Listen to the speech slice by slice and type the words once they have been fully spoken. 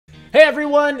Hey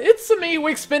everyone, it's me,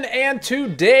 Wixspin, and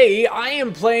today I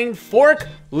am playing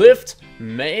Forklift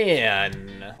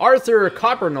Man. Arthur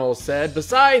Copperknoll said,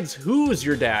 besides Who's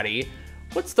Your Daddy,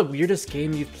 what's the weirdest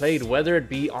game you've played, whether it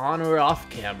be on or off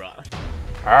camera?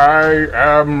 I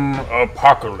am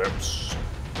Apocalypse.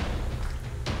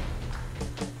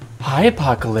 Hi,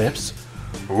 Apocalypse.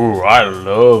 Ooh, I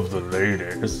love the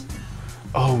ladies.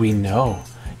 Oh, we know.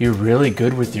 You're really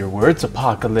good with your words,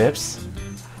 Apocalypse.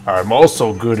 I'm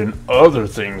also good in other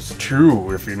things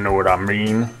too, if you know what I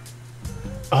mean.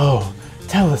 Oh,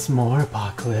 tell us more,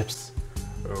 Apocalypse.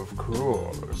 Of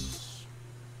course.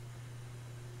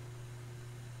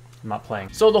 I'm not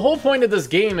playing. So the whole point of this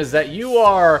game is that you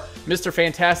are Mr.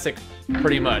 Fantastic,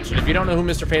 pretty much. And if you don't know who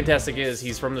Mr. Fantastic is,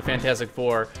 he's from the Fantastic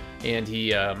Four, and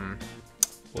he,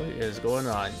 what is going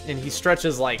on? And he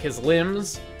stretches, like, his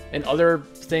limbs and other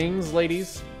things,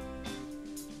 ladies.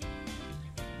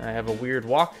 I have a weird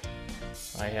walk.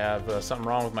 I have something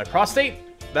wrong with my prostate.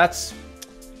 That's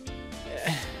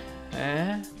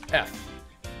F.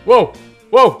 Whoa,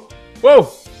 whoa,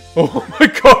 whoa! Oh my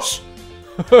gosh!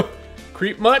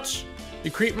 Creep much? You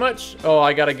creep much? Oh,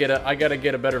 I gotta get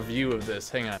a better view of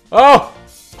this. Hang on. Oh!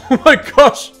 Oh my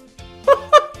gosh!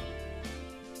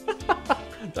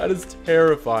 That is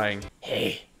terrifying.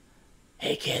 Hey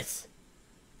kids,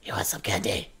 you want some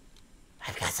candy?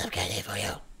 I've got some candy for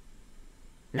you.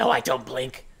 No, I don't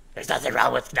blink. There's nothing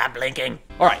wrong with not blinking.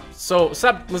 All right, so let's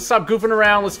stop goofing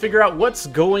around. Let's figure out what's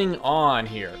going on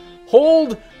here.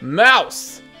 Hold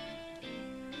mouse.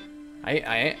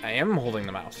 I am holding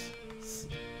the mouse.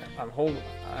 I'm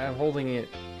holding it.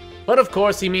 But of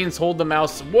course he means hold the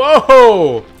mouse.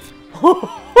 Whoa!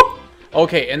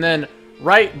 Okay, and then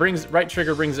right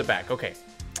trigger brings it back. Okay.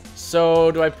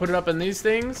 So do I put it up in these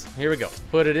things? Here we go.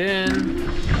 Put it in.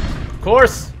 Of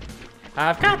course.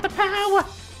 I've got the power.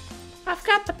 I've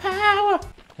got the power.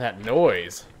 That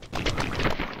noise.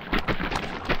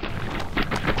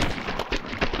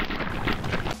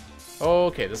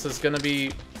 Okay, this is gonna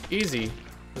be easy.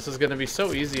 This is gonna be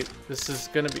so easy. This is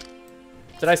gonna be...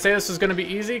 Did I say this is gonna be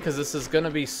easy? Because this is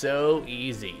gonna be so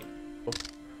easy.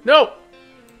 No!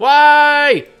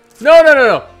 Why? No, no, no,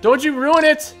 no. Don't you ruin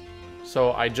it.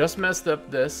 So I just messed up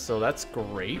this, so that's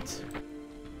great.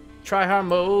 Try hard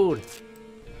mode.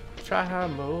 Try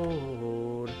hard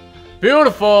mode.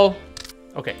 Beautiful.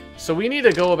 Okay, so we need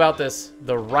to go about this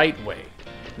the right way,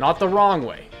 not the wrong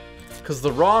way. Because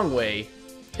the wrong way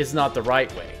is not the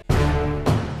right way.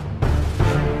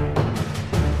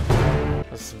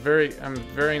 I'm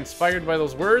very inspired by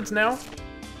those words now.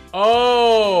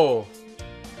 Oh!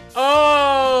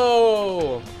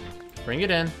 Oh! Bring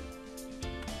it in.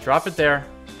 Drop it there.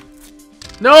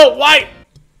 No, why?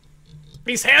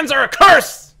 These hands are a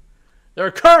curse! They're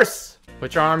a curse!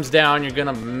 Put your arms down, you're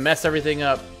gonna mess everything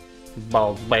up.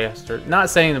 Bald bastard. Not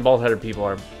saying the bald-headed people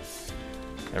are...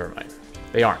 Never mind.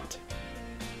 They aren't.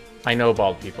 I know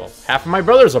bald people. Half of my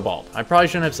brothers are bald. I probably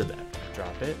shouldn't have said that.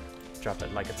 Drop it. Drop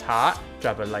it like it's hot.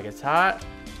 Drop it like it's hot.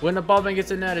 When the bald man gets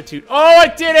an attitude. Oh, I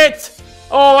did it!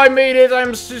 Oh, I made it.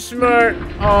 I'm so smart.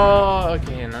 Oh,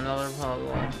 okay. And another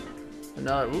problem.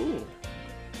 Another. Ooh.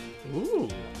 Ooh.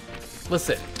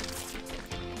 Listen.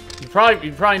 You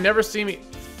probably never see me.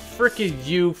 Frickin'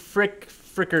 you.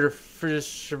 Fricker.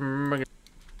 Frish.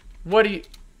 What do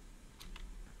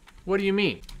you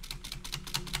mean?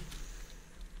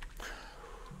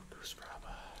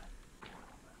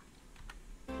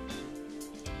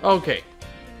 Okay.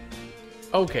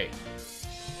 Okay.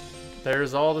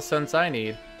 There's all the sense I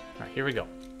need. Alright, here we go.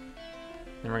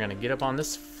 Then we're gonna get up on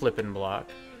this flippin' block.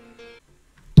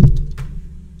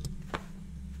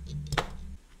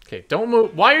 Okay, don't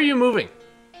move. Why are you moving?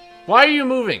 Why are you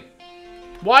moving?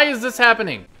 Why is this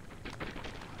happening?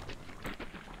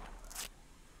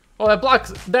 Oh,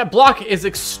 that block is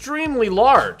extremely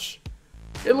large.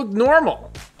 It looked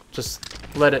normal. Just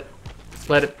let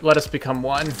us become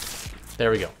one. There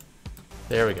we go.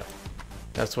 There we go.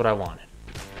 That's what I wanted.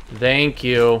 Thank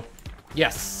you.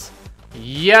 Yes.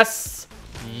 Yes.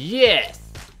 Yes.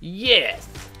 Yes.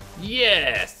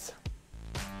 Yes.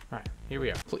 Alright, here we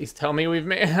are. Please tell me we've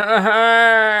made...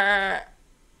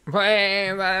 Please,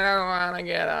 I don't want to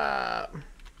get up.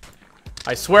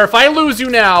 I swear, if I lose you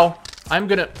now, I'm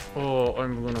gonna... Oh,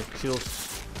 I'm gonna kill...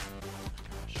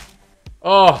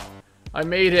 Oh, I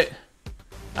made it.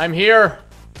 I'm here.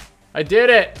 I did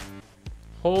it.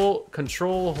 Hold,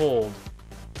 control, hold.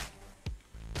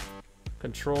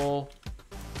 Control,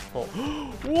 hold.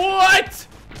 What?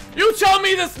 You tell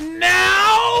me this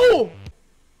now?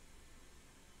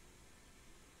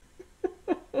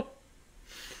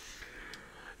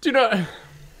 Do you know?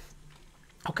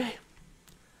 Okay.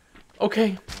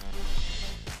 Okay.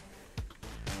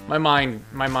 My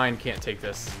mind can't take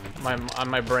this.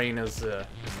 My brain is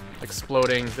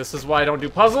exploding. This is why I don't do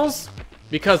puzzles,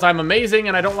 because I'm amazing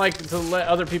and I don't like to let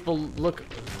other people look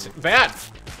bad.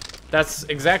 That's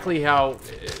exactly how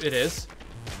it is.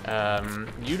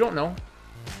 You don't know.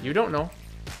 You don't know.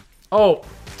 Oh,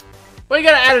 well, you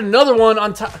gotta add another one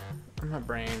on top. My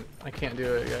brain. I can't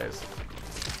do it, guys.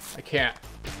 I can't.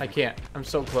 I can't. I'm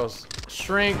so close.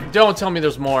 Shrink. Don't tell me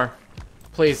there's more.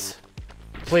 Please.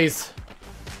 Please.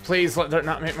 Please let there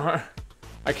not make more.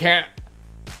 I can't.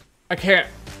 I can't.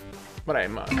 But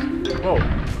I'm, whoa.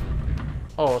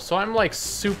 Oh, so I'm like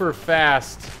super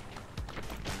fast.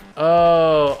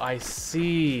 Oh, I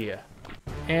see.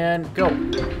 And go.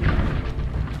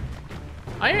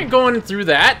 I ain't going through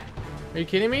that. Are you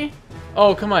kidding me?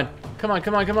 Oh, come on. Come on,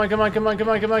 come on, come on, come on, come on, come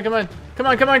on, come on, come on. Come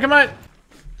on, come on, come on.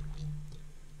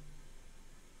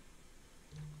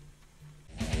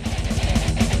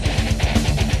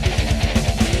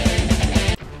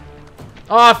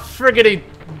 Oh, friggity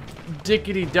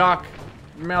dickety dock.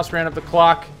 Mouse ran up the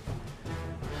clock.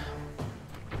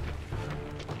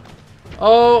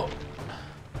 Oh.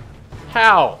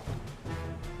 How?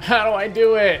 How do I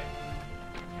do it?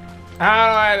 How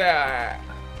do I do it?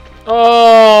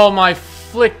 Oh, my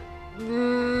flick.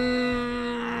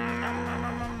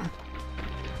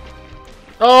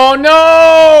 Oh,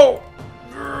 no!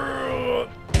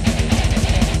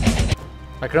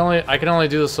 I can only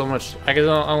do this so much. I can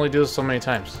only do this so many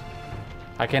times.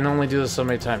 I can only do this so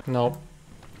many times. Nope.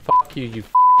 Fuck you, you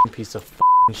f***ing piece of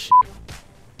f***ing shit.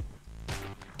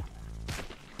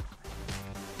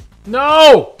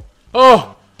 No!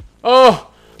 Oh!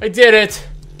 Oh! I did it!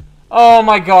 Oh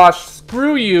my gosh.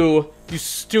 Screw you, you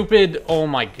stupid... Oh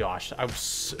my gosh. I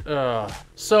was...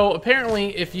 So,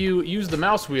 apparently, if you use the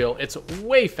mouse wheel, it's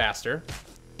way faster.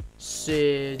 So,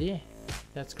 yeah.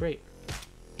 That's great.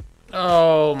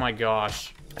 Oh my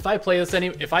gosh. If I play this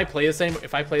anymore,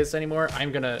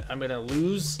 I'm gonna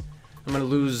lose. I'm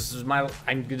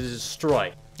gonna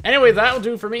destroy. Anyway, that'll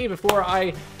do for me before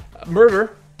I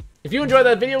murder. If you enjoyed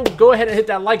that video, go ahead and hit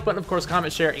that like button, of course,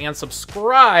 comment, share, and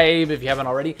subscribe if you haven't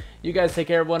already. You guys take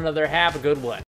care of one another. Have a good one.